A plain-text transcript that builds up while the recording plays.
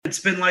It's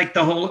been like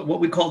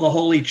what we call the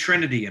Holy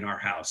Trinity in our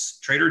house: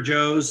 Trader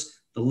Joe's,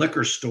 the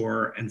liquor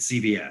store, and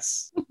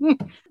CVS.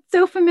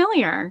 So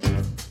familiar.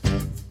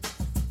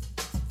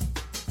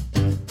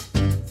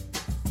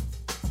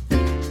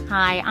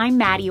 Hi, I'm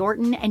Maddie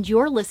Orton, and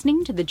you're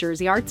listening to the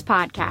Jersey Arts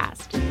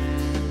Podcast.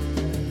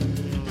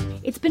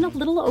 It's been a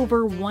little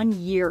over 1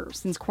 year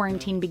since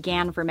quarantine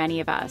began for many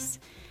of us.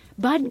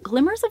 But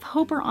glimmers of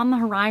hope are on the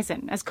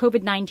horizon as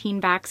COVID-19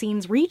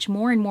 vaccines reach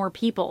more and more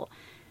people.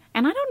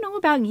 And I don't know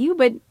about you,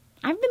 but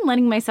I've been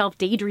letting myself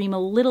daydream a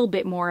little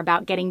bit more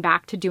about getting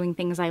back to doing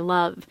things I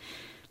love,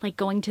 like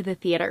going to the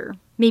theater,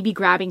 maybe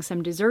grabbing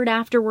some dessert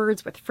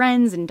afterwards with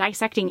friends and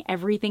dissecting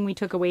everything we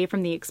took away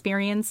from the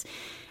experience,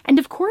 and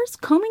of course,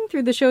 combing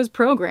through the show's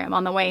program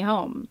on the way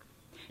home.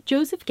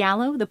 Joseph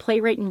Gallo, the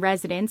playwright in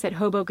residence at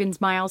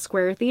Hoboken's Miles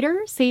Square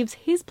Theater, saves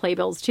his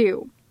playbills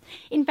too.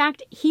 In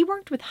fact, he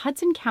worked with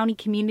Hudson County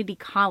Community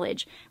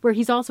College, where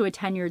he's also a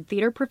tenured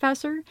theater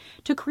professor,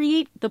 to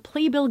create the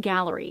Playbill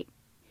Gallery.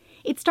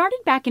 It started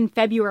back in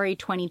February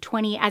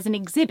 2020 as an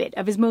exhibit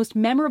of his most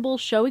memorable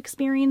show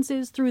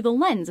experiences through the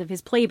lens of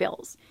his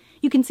playbills.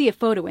 You can see a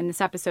photo in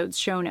this episode's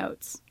show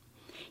notes.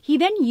 He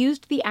then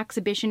used the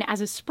exhibition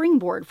as a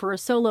springboard for a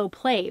solo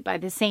play by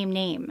the same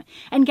name,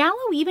 and Gallo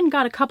even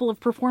got a couple of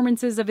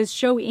performances of his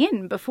show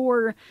in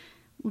before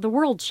the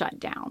world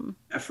shut down.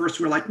 At first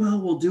we were like, well,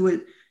 we'll do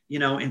it,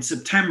 in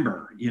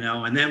September,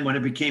 and then when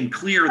it became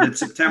clear that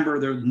September,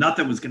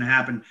 nothing was going to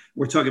happen,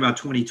 we're talking about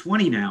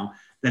 2020 now,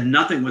 that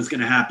nothing was going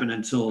to happen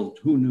until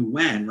who knew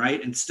when,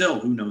 right? And still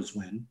who knows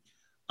when.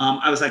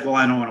 I was like, well,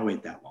 I don't want to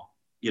wait that long,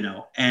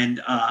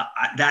 and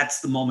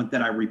that's the moment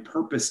that I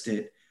repurposed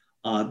it,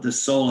 the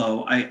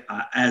solo,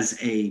 as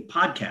a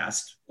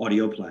podcast,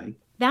 audio play.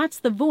 That's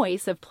the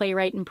voice of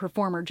playwright and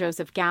performer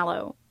Joseph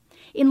Gallo.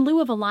 In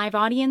lieu of a live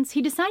audience,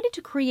 he decided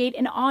to create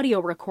an audio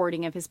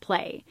recording of his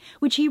play,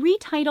 which he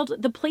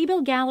retitled The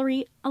Playbill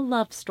Gallery, A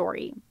Love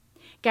Story.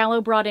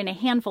 Gallo brought in a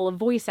handful of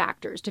voice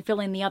actors to fill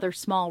in the other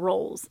small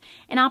roles,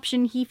 an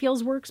option he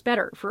feels works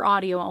better for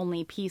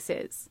audio-only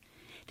pieces.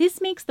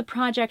 This makes the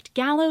project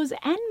Gallo's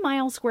and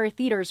Miles Square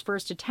Theater's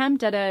first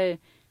attempt at a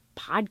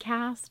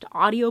podcast,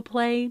 audio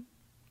play.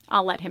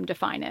 I'll let him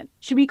define it.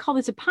 Should we call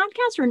this a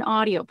podcast or an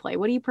audio play?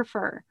 What do you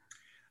prefer?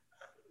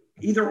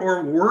 Either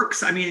or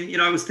works. I mean,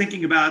 I was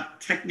thinking about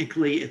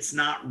technically it's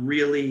not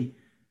really,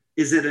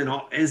 is it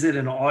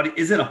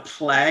a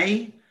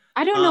play?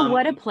 I don't know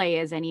what a play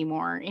is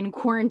anymore in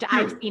quarantine.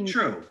 I've seen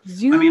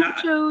Zoom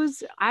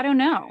shows. I don't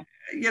know.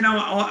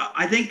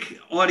 I think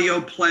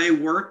audio play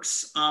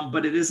works,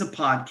 but it is a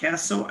podcast.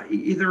 So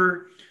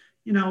either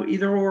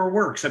or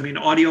works. I mean,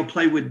 audio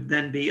play would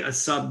then be a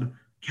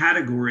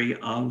subcategory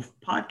of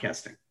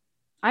podcasting.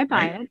 I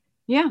buy it.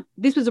 Yeah.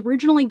 This was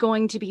originally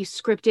going to be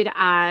scripted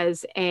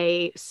as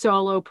a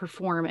solo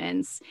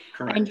performance.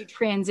 Correct. And you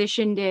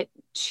transitioned it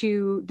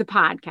to the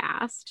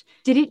podcast.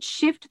 Did it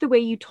shift the way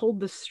you told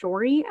the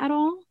story at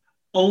all?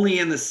 Only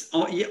in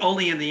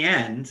the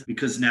end,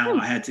 because now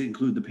I had to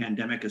include the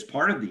pandemic as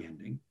part of the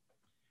ending.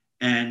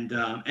 And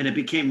it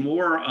became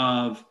more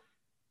of,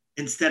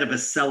 instead of a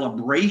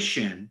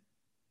celebration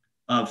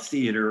of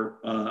theater,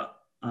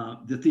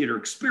 the theater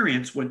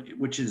experience,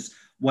 which is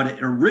what it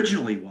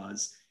originally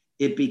was,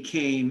 it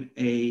became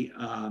a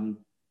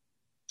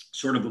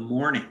sort of a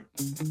mourning.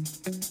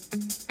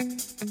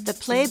 The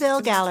Playbill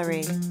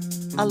Gallery,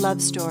 A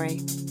Love Story.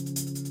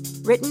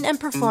 Written and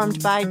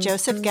performed by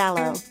Joseph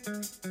Gallo.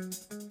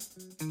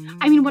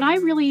 I mean, what I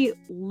really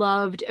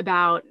loved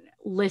about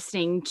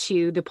listening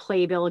to the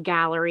Playbill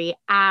Gallery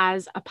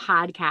as a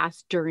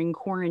podcast during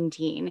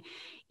quarantine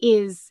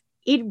is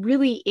it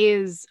really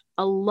is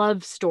a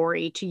love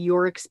story to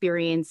your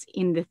experience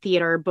in the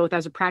theater, both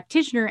as a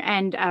practitioner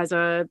and as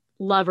a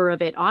lover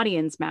of it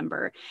audience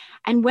member.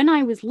 And when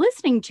I was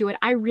listening to it,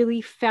 I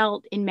really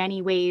felt in many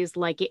ways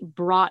like it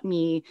brought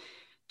me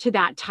to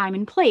that time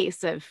and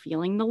place of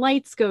feeling the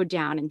lights go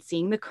down and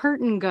seeing the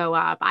curtain go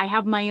up. I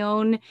have my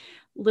own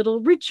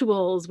little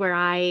rituals where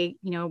I,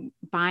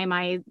 buy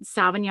my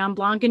Sauvignon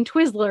Blanc and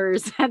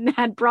Twizzlers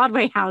at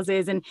Broadway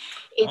houses. And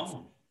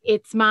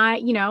it's my,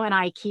 and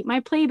I keep my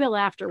playbill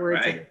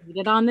afterwards and read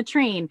it on the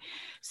train.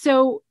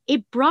 So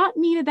it brought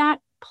me to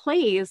that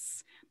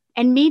place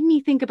and made me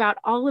think about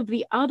all of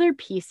the other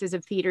pieces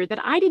of theater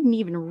that I didn't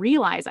even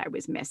realize I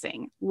was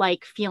missing,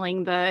 like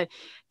feeling the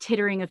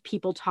tittering of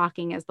people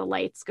talking as the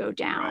lights go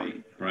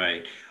down.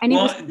 Right. And it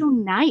was so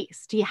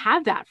nice to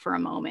have that for a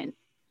moment.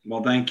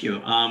 Well, thank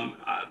you.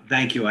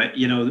 Thank you.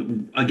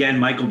 Again,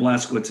 Michael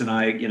Blaskowitz and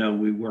I,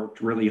 we worked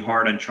really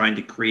hard on trying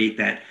to create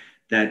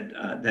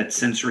that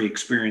sensory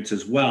experience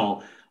as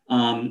well.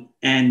 I'm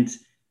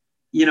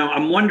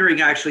wondering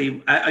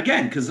actually,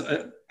 again, because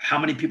how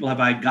many people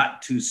have I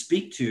got to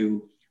speak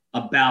to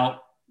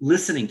about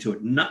listening to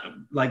it? Not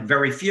like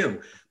very few,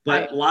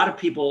 but a lot of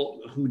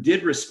people who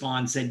did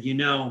respond said,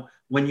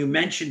 when you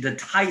mentioned a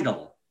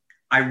title,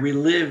 I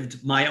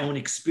relived my own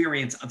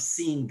experience of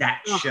seeing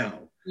that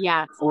show.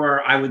 Yeah.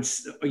 Or I would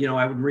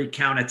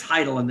recount a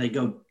title and they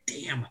go,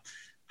 damn,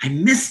 I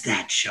missed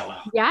that show.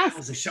 Yes. That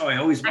was a show I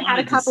always wanted to see. I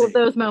had a couple of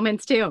those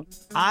moments too.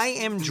 I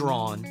am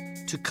drawn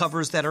to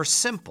covers that are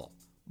simple,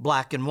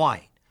 black and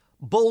white,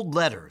 bold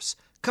letters,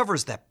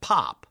 covers that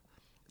pop.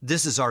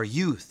 This Is Our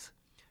Youth,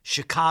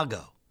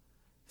 Chicago,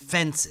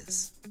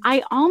 Fences.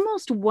 I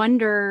almost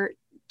wonder,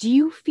 do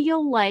you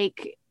feel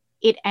like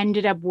it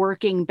ended up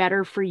working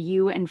better for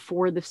you and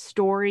for the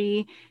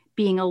story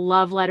being a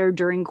love letter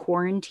during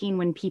quarantine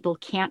when people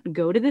can't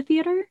go to the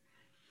theater?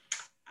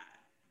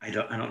 I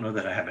don't know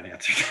that I have an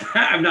answer.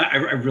 I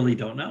really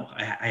don't know.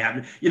 I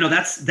haven't,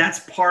 that's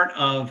part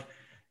of,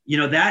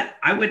 that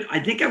I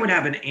think I would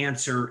have an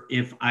answer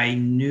if I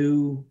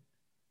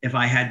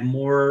had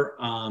more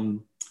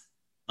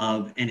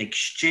of an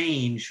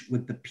exchange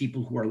with the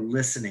people who are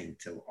listening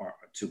to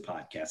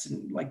podcasts,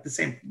 and like the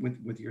same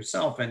with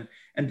yourself and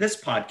this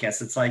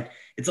podcast.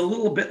 It's a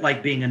little bit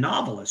like being a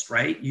novelist,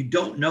 right? You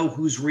don't know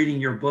who's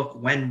reading your book,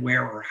 when,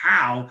 where, or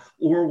how,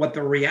 or what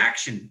the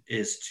reaction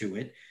is to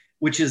it,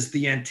 which is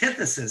the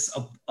antithesis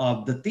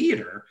of the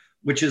theater,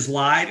 which is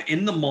live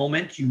in the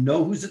moment. You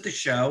know who's at the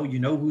show, you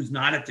know who's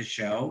not at the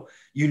show,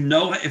 you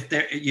know if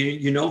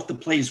the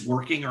play's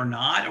working or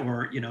not,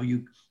 or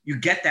you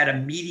get that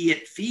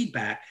immediate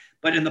feedback.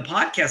 But in the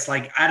podcast,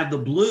 like out of the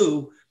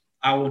blue,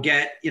 I will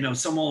get,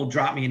 someone will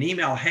drop me an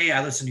email, hey,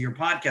 I listened to your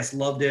podcast,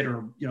 loved it,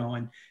 or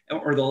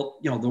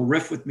they'll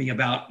riff with me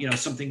about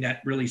something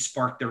that really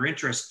sparked their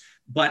interest,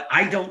 but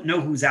I don't know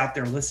who's out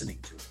there listening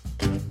to it.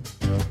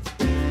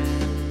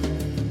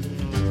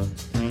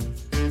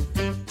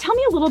 Tell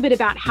me a little bit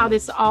about how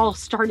this all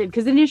started,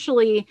 because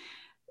initially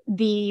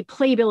the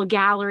Playbill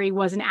Gallery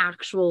was an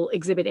actual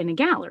exhibit in a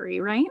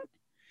gallery, right?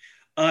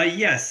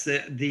 Yes,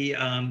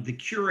 the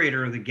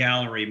curator of the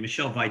gallery,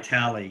 Michelle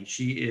Vitale,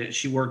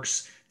 she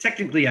works,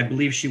 technically, I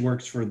believe she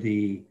works for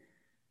the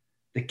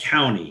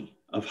county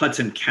of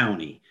Hudson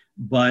County,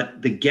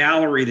 but the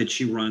gallery that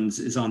she runs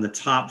is on the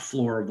top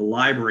floor of the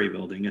library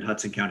building at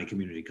Hudson County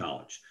Community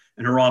College,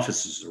 and her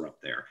offices are up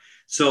there.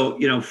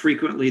 So,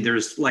 frequently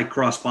there's like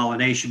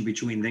cross-pollination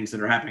between things that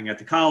are happening at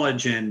the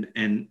college and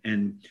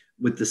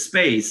with the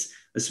space,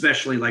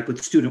 especially like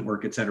with student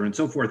work, et cetera, and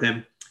so forth.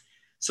 And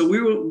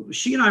so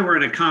she and I were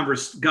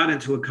got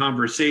into a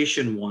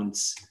conversation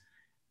once,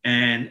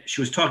 and she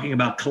was talking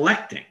about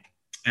collecting.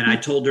 And I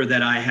told her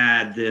that I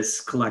had this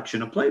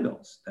collection of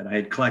playbills, that I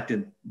had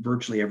collected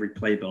virtually every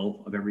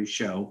playbill of every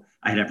show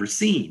I had ever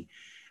seen.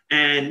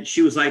 And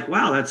she was like,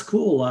 wow, that's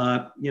cool.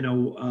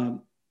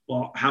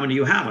 Well, how many do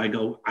you have? I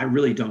go, I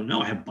really don't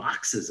know. I have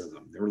boxes of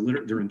them.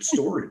 They're in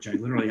storage. I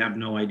literally have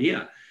no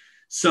idea.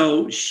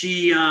 So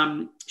she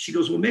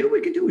goes, well, maybe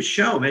we could do a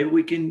show. Maybe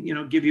we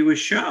can, give you a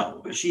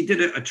show. She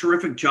did a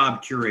terrific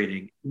job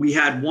curating. We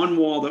had one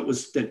wall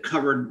that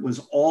covered was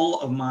all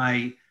of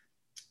my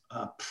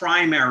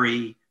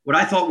primary, what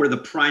I thought were the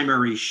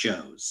primary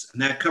shows,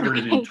 and that covered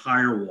an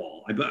entire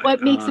wall.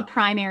 What makes a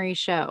primary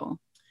show?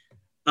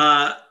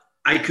 I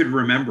could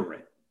remember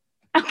it.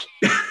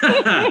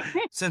 Okay.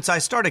 Since I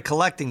started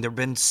collecting, there have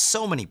been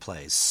so many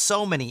plays,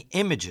 so many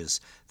images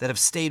that have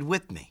stayed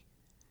with me.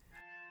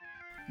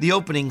 The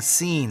opening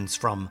scenes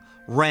from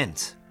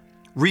Rent,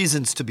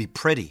 Reasons to be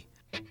Pretty,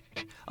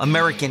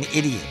 American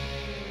Idiot,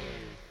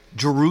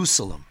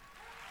 Jerusalem,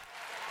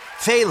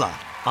 Fela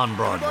on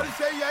Broadway,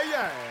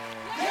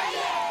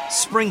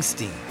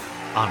 Springsteen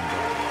on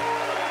Broadway,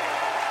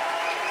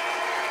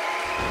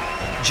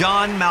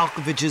 John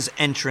Malkovich's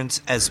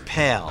entrance as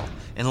Pale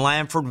in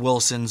Lanford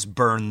Wilson's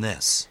Burn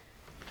This,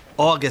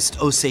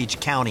 August Osage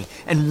County,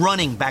 and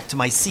running back to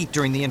my seat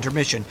during the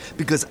intermission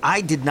because I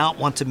did not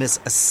want to miss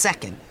a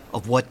second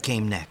of what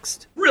came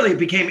next. Really, it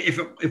became,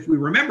 if we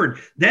remembered,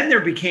 then there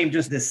became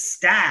just this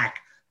stack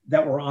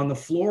that were on the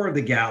floor of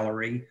the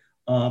gallery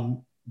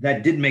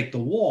that did make the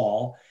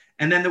wall.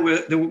 And then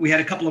we had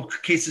a couple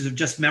of cases of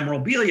just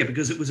memorabilia,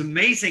 because it was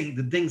amazing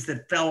the things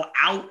that fell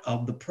out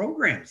of the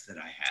programs that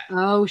I had.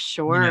 Oh,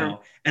 sure.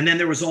 And then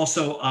there was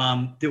also,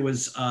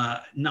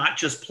 not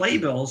just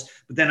playbills,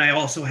 but then I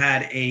also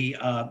had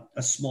a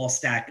small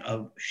stack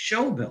of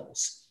show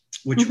bills,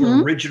 which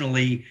were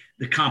originally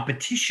the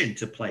competition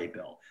to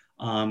Playbill.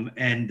 And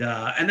then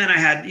I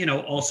had,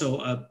 also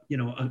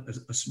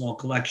a small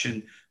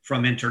collection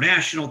from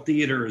international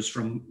theaters,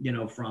 from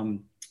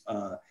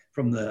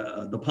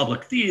the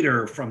public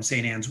theater, from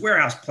St. Anne's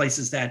Warehouse,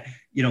 places that,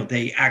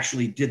 they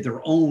actually did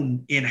their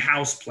own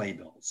in-house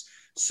playbills.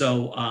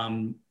 So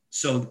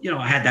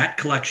I had that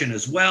collection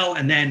as well.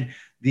 And then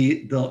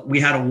we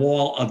had a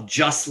wall of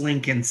just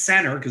Lincoln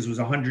Center, because it was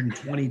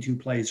 122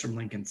 plays from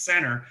Lincoln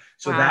Center.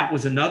 So that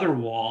was another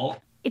wall.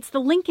 It's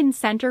the Lincoln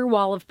Center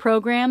wall of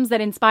programs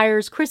that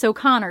inspires Chris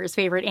O'Connor's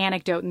favorite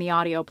anecdote in the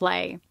audio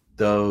play.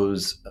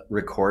 Those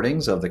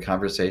recordings of the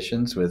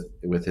conversations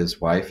with his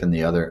wife and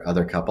the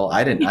other couple,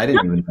 I didn't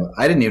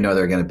even know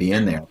they were going to be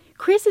in there.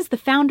 Chris is the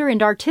founder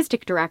and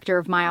artistic director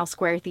of Mile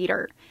Square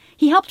Theater.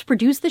 He helped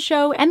produce the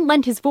show and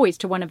lent his voice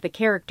to one of the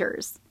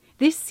characters.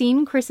 This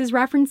scene Chris is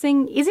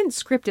referencing isn't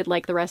scripted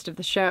like the rest of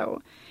the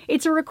show.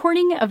 It's a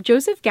recording of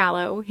Joseph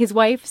Gallo, his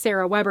wife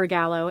Sarah Weber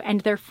Gallo,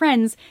 and their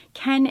friends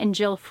Ken and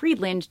Jill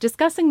Friedland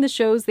discussing the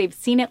shows they've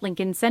seen at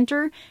Lincoln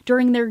Center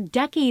during their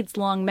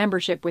decades-long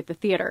membership with the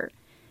theater.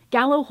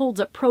 Gallo holds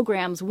up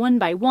programs one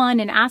by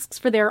one and asks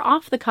for their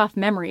off-the-cuff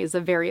memories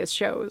of various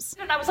shows.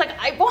 And I was like,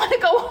 I want to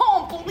go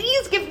home.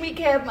 Please give me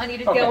cab money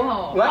to go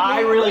home. I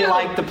really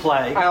liked the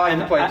play. I like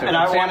the play too. And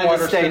I wanted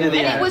to stay to the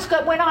And end. it was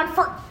good. Went on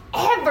forever.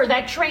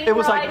 That train It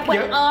was ride like,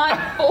 went on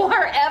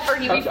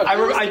forever. You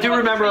I do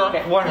remember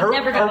one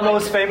Never her gonna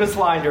most famous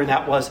line during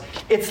that was,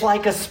 "It's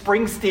like a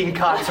Springsteen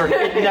concert.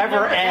 It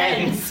never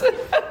ends."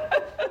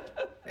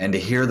 And to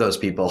hear those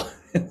people,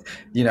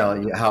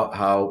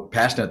 how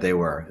passionate they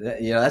were,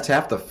 that's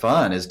half the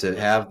fun, is to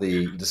have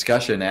the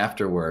discussion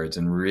afterwards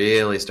and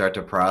really start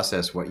to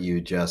process what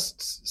you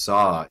just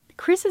saw.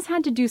 Chris has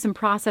had to do some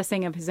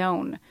processing of his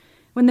own.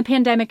 When the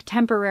pandemic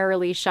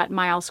temporarily shut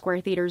Mile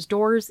Square Theater's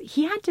doors,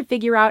 he had to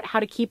figure out how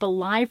to keep a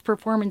live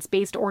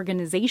performance-based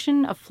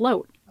organization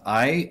afloat.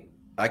 I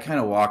kind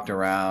of walked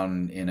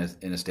around in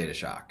a state of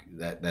shock.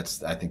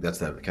 I think that's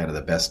the kind of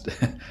the best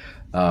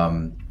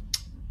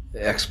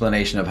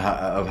explanation of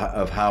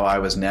how I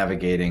was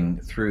navigating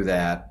through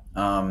that.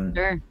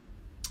 Sure.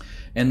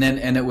 And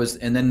then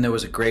there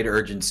was a great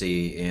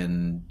urgency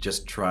in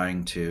just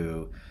trying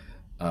to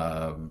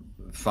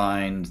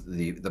find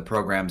the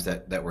programs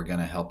that were going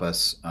to help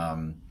us,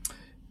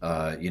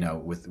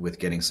 with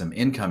getting some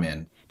income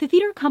in. The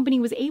theater company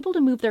was able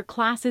to move their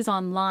classes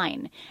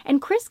online,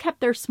 and Chris kept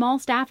their small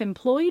staff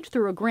employed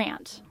through a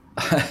grant.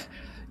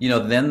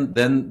 Then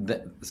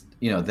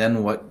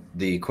what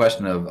the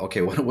question of,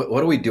 okay,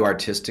 what do we do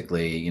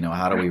artistically?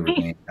 How do we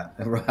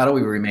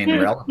remain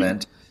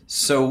relevant?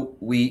 So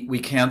we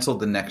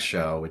canceled the next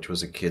show, which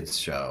was a kids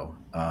show.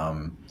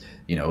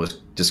 It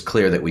was just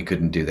clear that we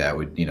couldn't do that.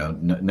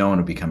 No one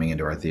would be coming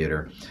into our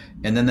theater.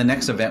 And then the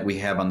next event we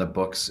have on the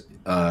books,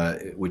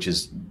 which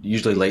is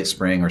usually late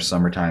spring or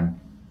summertime,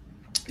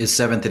 is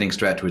Seventh Inning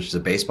Stretch, which is a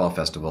baseball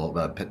festival,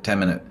 a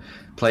 10-minute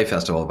play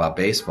festival about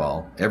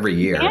baseball every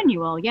year.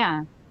 Annual,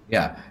 yeah.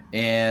 Yeah,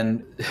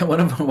 and one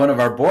of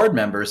our board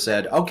members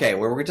said, "Okay,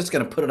 we're just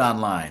going to put it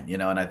online,"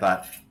 And I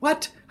thought,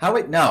 "What? How?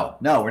 Wait, no,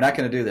 we're not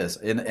going to do this."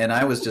 And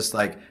I was just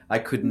like, I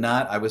could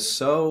not. I was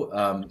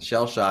so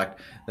shell shocked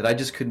that I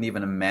just couldn't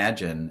even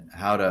imagine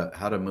how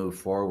to move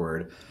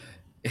forward.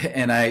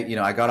 And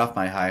I got off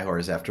my high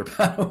horse after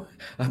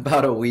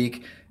about a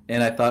week.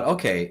 And I thought,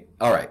 okay,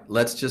 all right,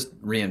 let's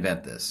just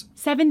reinvent this.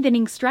 Seventh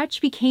Inning Stretch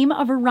became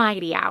a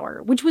variety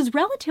hour, which was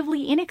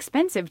relatively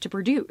inexpensive to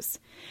produce.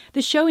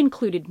 The show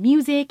included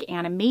music,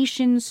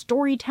 animation,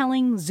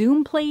 storytelling,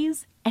 Zoom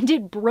plays, and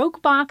it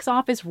broke box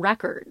office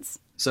records.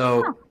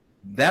 So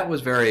that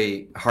was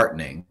very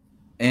heartening.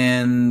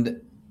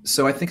 And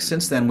so I think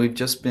since then we've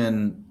just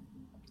been,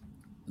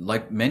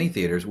 like many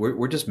theaters,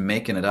 we're just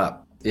making it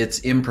up.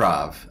 It's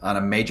improv on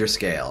a major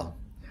scale.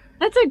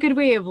 That's a good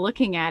way of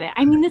looking at it.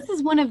 I mean, this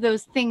is one of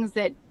those things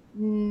that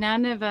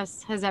none of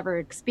us has ever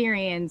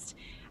experienced,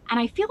 and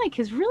I feel like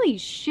has really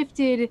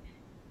shifted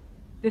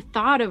the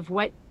thought of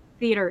what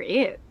theater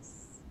is.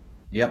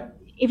 Yep.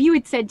 If you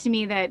had said to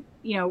me that,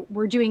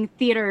 we're doing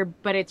theater,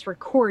 but it's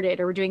recorded,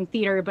 or we're doing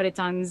theater, but it's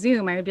on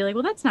Zoom, I would be like,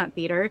 well, that's not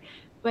theater,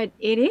 but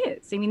it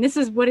is. I mean, this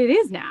is what it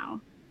is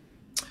now.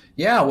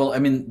 Yeah, well, I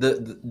mean,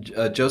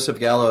 the Joseph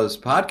Gallo's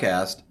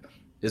podcast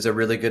is a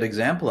really good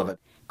example of it.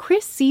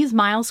 Chris sees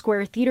Mile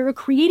Square Theater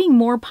creating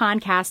more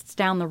podcasts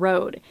down the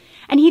road,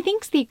 and he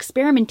thinks the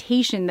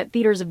experimentation that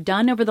theaters have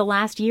done over the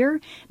last year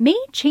may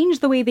change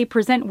the way they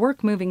present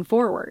work moving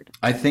forward.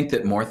 I think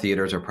that more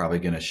theaters are probably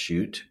going to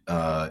shoot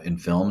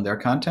and film their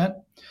content.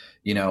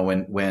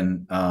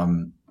 When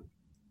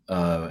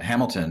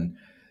Hamilton,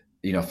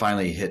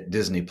 finally hit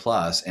Disney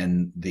Plus,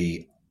 and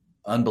the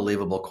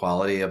unbelievable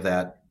quality of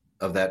that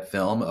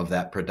film, of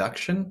that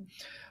production,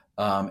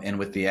 and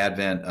with the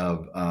advent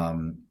of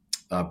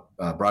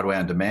Broadway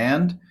on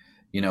Demand,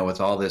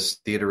 with all this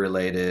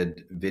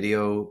theater-related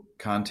video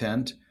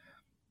content,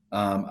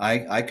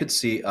 I could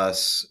see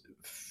us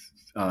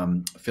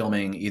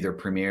filming either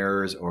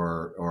premieres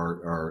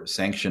or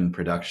sanctioned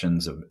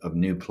productions of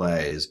new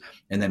plays,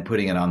 and then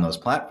putting it on those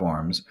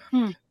platforms,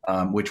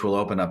 which will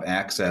open up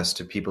access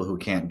to people who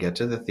can't get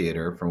to the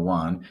theater, for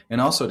one, and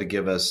also to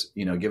give us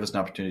an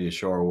opportunity to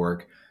show our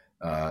work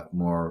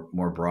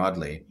more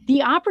broadly.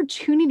 The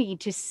opportunity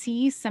to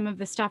see some of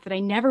the stuff that I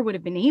never would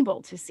have been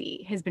able to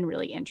see has been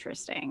really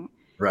interesting.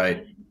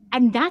 Right.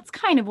 And that's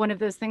kind of one of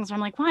those things where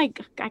I'm like, well, I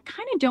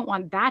kind of don't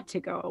want that to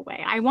go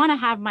away. I want to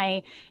have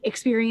my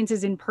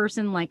experiences in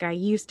person like I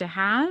used to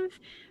have.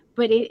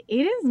 But it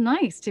is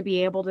nice to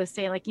be able to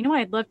say, like,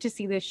 I'd love to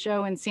see this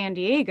show in San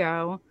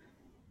Diego.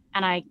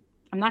 And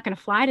I'm not going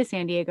to fly to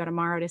San Diego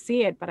tomorrow to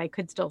see it, but I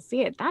could still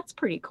see it. That's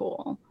pretty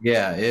cool.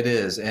 Yeah, it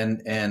is.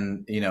 And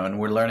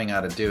we're learning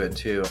how to do it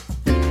too.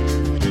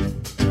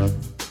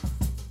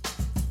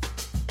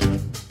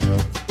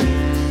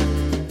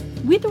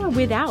 With or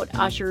without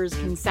ushers,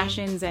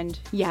 concessions, and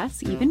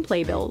yes, even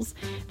playbills,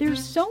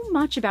 there's so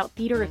much about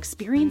theater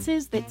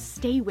experiences that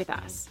stay with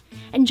us.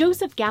 And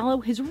Joseph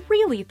Gallo has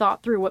really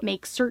thought through what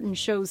makes certain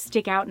shows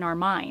stick out in our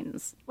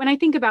minds. When I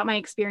think about my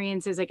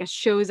experiences, I guess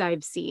shows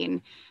I've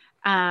seen,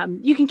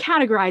 you can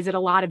categorize it a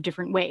lot of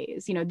different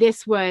ways. You know,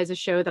 this was a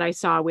show that I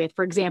saw with,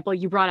 for example,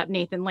 you brought up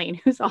Nathan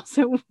Lane, who's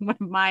also one of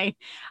my,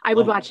 I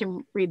would watch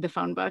him read the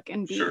phone book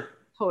and be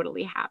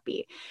totally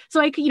happy. So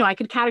I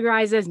could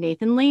categorize as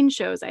Nathan Lane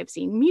shows I've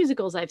seen,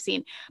 musicals I've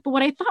seen. But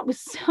what I thought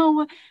was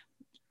so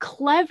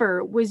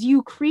clever was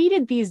you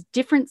created these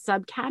different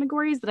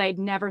subcategories that I'd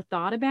never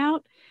thought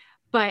about.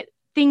 But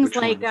things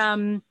like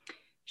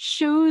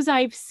shows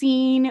I've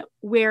seen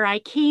where I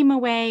came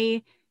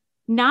away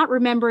not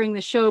remembering the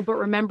show, but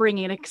remembering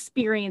an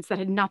experience that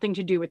had nothing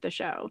to do with the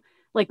show.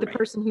 Like the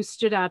person who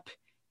stood up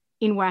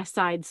in West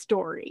Side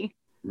Story.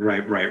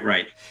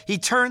 Right. He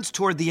turns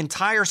toward the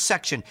entire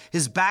section,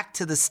 his back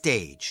to the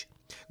stage,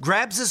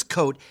 grabs his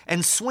coat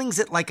and swings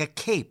it like a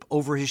cape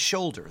over his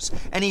shoulders.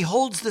 And he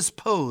holds this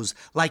pose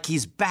like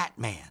he's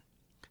Batman,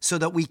 so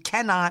that we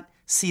cannot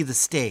see the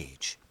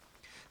stage.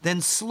 Then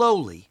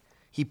slowly,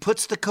 he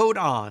puts the coat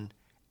on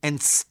and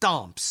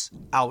stomps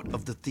out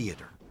of the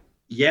theater.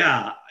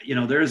 Yeah,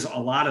 there's a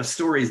lot of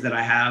stories that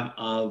I have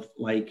of,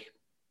 like,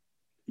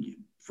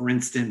 for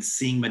instance,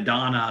 seeing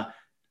Madonna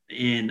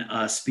in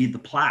Speed the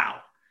Plow.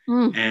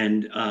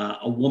 And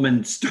a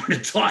woman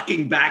started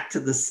talking back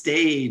to the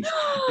stage,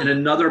 and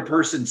another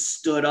person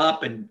stood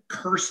up and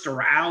cursed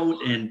her out,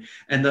 and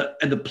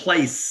the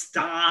play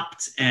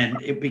stopped, and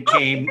it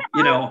became,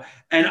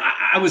 and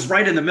I was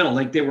right in the middle,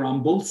 like they were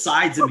on both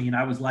sides of me, and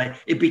I was like,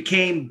 it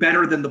became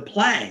better than the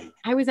play.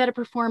 I was at a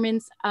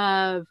performance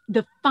of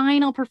the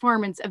final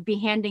performance of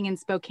Behanding in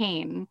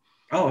Spokane.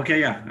 Oh,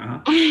 okay,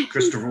 yeah.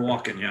 Christopher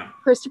Walken, yeah.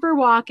 Christopher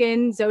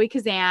Walken, Zoe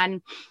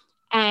Kazan.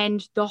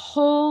 And the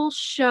whole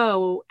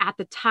show at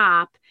the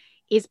top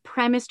is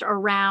premised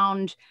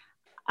around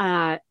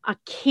a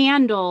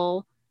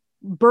candle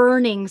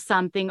burning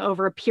something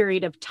over a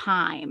period of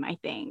time, I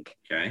think.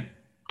 Okay.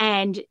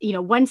 And,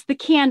 once the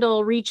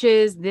candle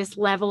reaches this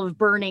level of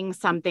burning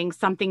something,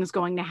 something's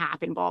going to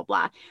happen, blah,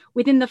 blah.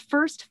 Within the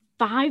first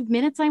 5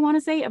 minutes, I want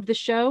to say, of the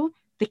show,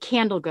 the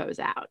candle goes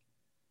out.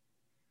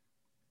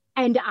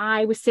 And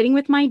I was sitting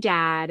with my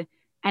dad,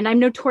 and I'm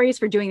notorious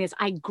for doing this.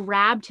 I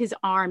grabbed his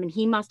arm, and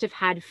he must have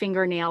had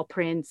fingernail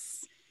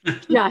prints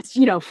just,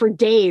 for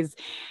days.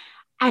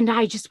 And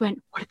I just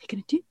went, what are they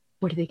going to do?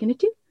 What are they going to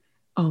do?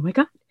 Oh my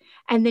God.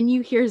 And then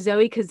you hear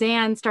Zoe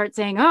Kazan start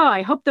saying, oh,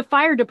 I hope the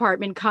fire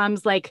department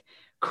comes, like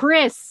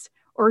Chris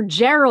or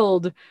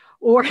Gerald,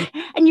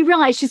 and you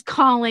realize she's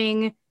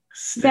calling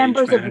Stage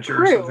members of the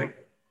crew.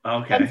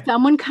 Okay. And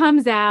someone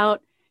comes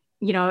out,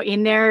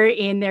 in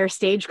their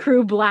stage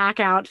crew black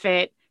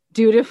outfit,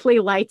 dutifully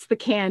lights the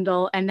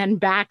candle and then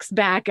backs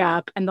back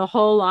up, and the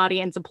whole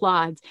audience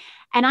applauds.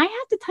 And I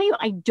have to tell you,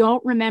 I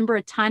don't remember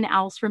a ton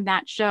else from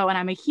that show, and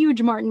I'm a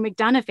huge Martin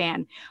McDonagh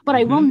fan, but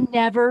I will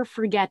never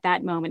forget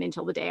that moment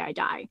until the day I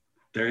die.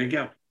 There you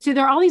go. So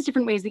there are all these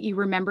different ways that you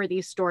remember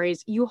these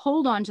stories. You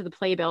hold on to the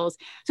playbills.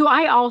 So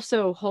I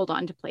also hold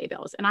on to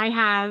playbills, and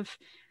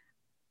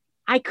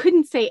I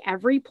couldn't say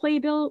every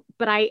playbill,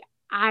 but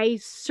I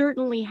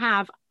certainly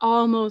have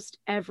almost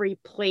every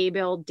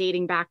playbill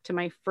dating back to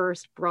my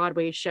first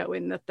Broadway show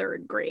in the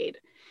 3rd grade.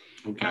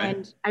 Okay.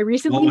 And I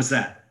recently... What was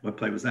that? What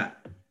play was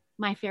that?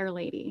 My Fair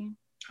Lady.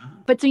 Oh.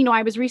 But so,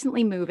 I was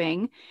recently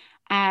moving,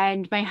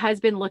 and my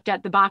husband looked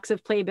at the box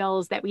of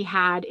playbills that we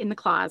had in the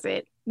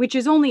closet, which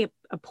is only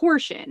a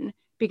portion,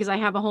 because I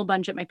have a whole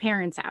bunch at my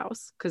parents'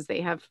 house because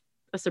they have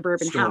a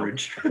suburban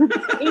storage house.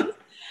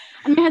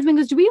 And my husband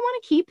goes, do we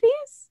want to keep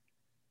these?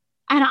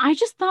 And I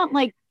just thought,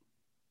 like,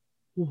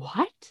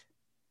 what?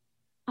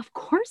 Of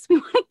course we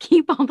want to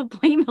keep all the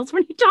playbills.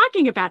 What are you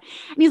talking about?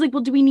 And he's like,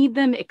 well, do we need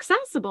them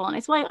accessible? And I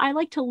said, well, I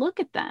like to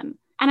look at them.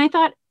 And I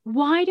thought,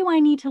 why do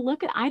I need to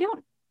look at?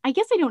 I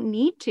guess I don't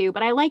need to,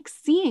 but I like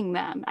seeing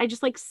them. I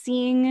just like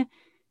seeing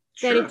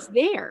that it's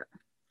there.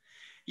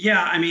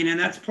 Yeah, I mean, and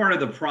that's part of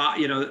the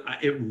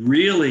it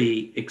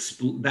really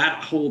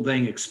that whole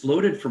thing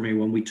exploded for me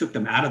when we took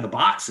them out of the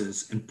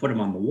boxes and put them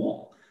on the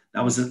wall.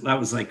 That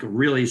was like a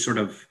really sort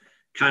of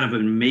kind of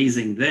an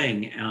amazing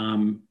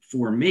thing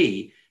for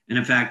me. And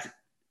in fact,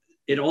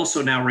 it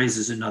also now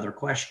raises another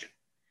question.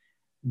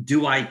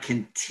 Do I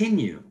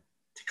continue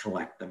to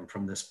collect them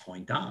from this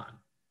point on?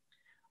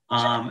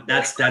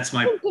 That's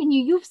my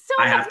continue. You've so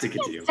I have to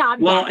continue.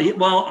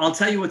 Well, I'll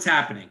tell you what's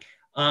happening.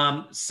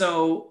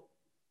 So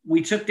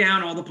we took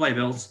down all the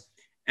playbills,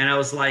 and I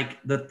was like,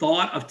 the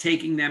thought of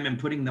taking them and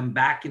putting them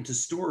back into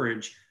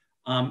storage,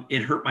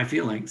 it hurt my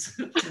feelings.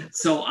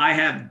 So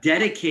I'm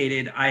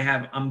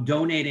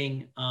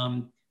donating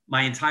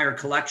my entire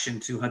collection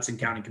to Hudson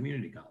County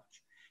Community College.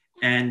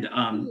 And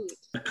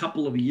a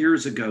couple of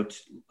years ago,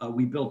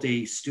 we built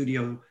a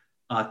studio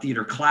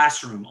theater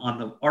classroom on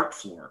the art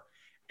floor.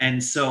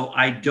 And so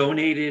I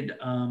donated,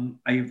 I'm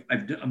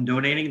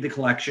donating the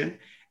collection,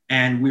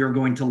 and we're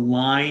going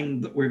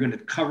to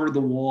cover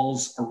the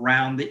walls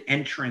around the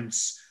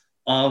entrance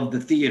of the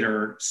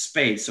theater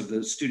space of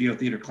the studio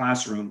theater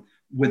classroom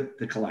with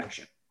the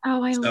collection.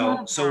 Oh, I love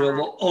that. So it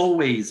will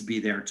always be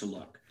there to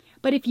look.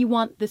 But if you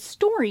want the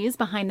stories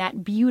behind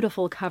that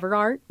beautiful cover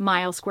art,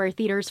 Mile Square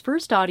Theater's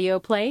first audio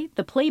play,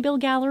 The Playbill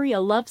Gallery, A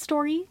Love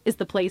Story, is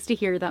the place to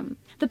hear them.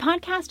 The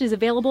podcast is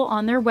available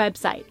on their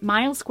website,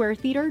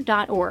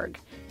 milesquaretheater.org.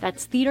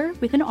 That's theater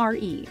with an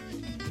R-E.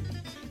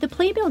 The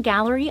Playbill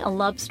Gallery, A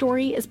Love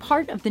Story is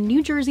part of the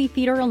New Jersey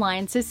Theater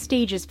Alliance's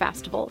Stages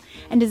Festival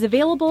and is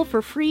available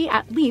for free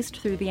at least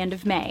through the end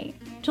of May.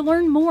 To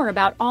learn more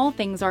about all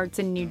things arts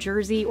in New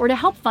Jersey or to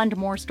help fund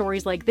more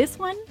stories like this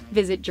one,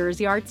 visit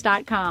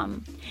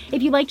jerseyarts.com.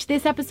 If you liked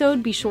this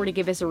episode, be sure to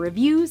give us a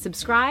review,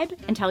 subscribe,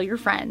 and tell your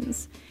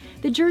friends.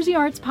 The Jersey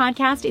Arts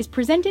Podcast is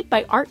presented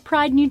by Art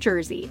Pride New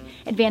Jersey,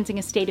 advancing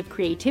a state of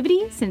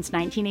creativity since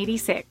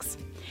 1986.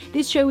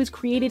 This show is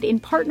created in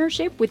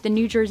partnership with the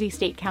New Jersey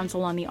State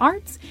Council on the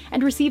Arts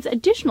and receives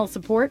additional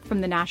support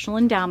from the National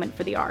Endowment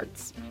for the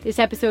Arts. This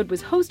episode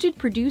was hosted,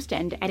 produced,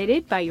 and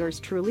edited by yours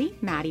truly,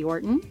 Maddie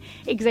Orton.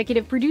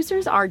 Executive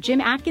producers are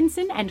Jim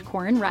Atkinson and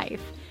Corin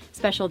Reif.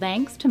 Special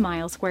thanks to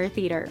Mile Square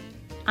Theater.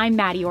 I'm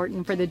Maddie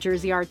Orton for the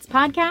Jersey Arts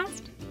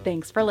Podcast.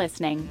 Thanks for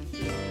listening.